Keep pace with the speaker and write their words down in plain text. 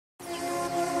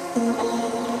I'm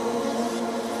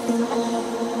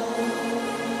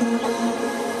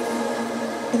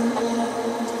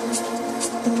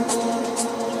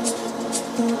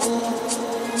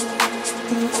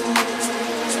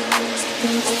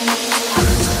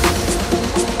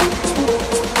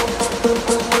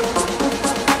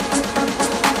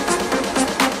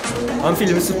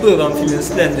feeling superb, I'm feeling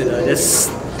splendid. I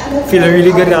just feeling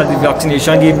really good that the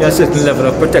vaccination gave me a certain level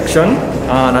of protection,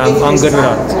 and I'm good with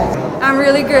that. I'm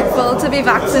really grateful to be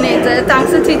vaccinated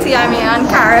thanks to TTIME and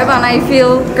Carib, and I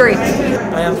feel great.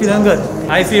 I am feeling good.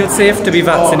 I feel safe to be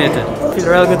vaccinated. I feel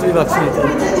real good to be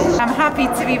vaccinated. I'm happy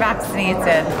to be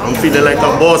vaccinated. I'm feeling like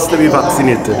a boss to be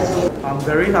vaccinated. I'm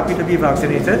very happy to be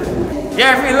vaccinated.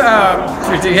 Yeah, I feel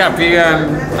pretty happy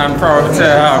and proud to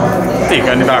have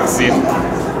taken the vaccine.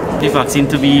 The vaccine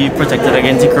to be protected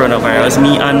against the coronavirus,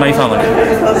 me and my family.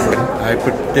 I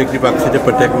take the vaccine to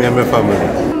protect me and my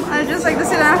family. I'd just like to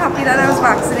say that I'm happy that I was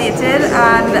vaccinated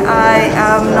and I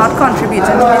am not contributing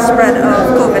to the spread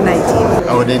of COVID-19.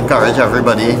 I would encourage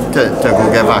everybody to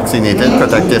go get vaccinated,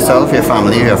 protect yourself, your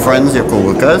family, your friends, your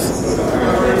co-workers.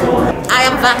 I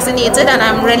am vaccinated and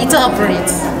I'm ready to operate.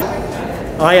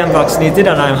 I am vaccinated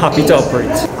and I'm happy to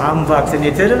operate. I'm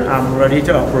vaccinated and I'm ready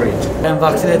to operate. I am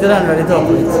vaccinated and ready to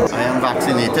operate. I am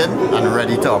vaccinated and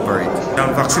ready to operate.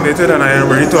 I'm vaccinated and I am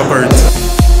ready to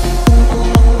operate.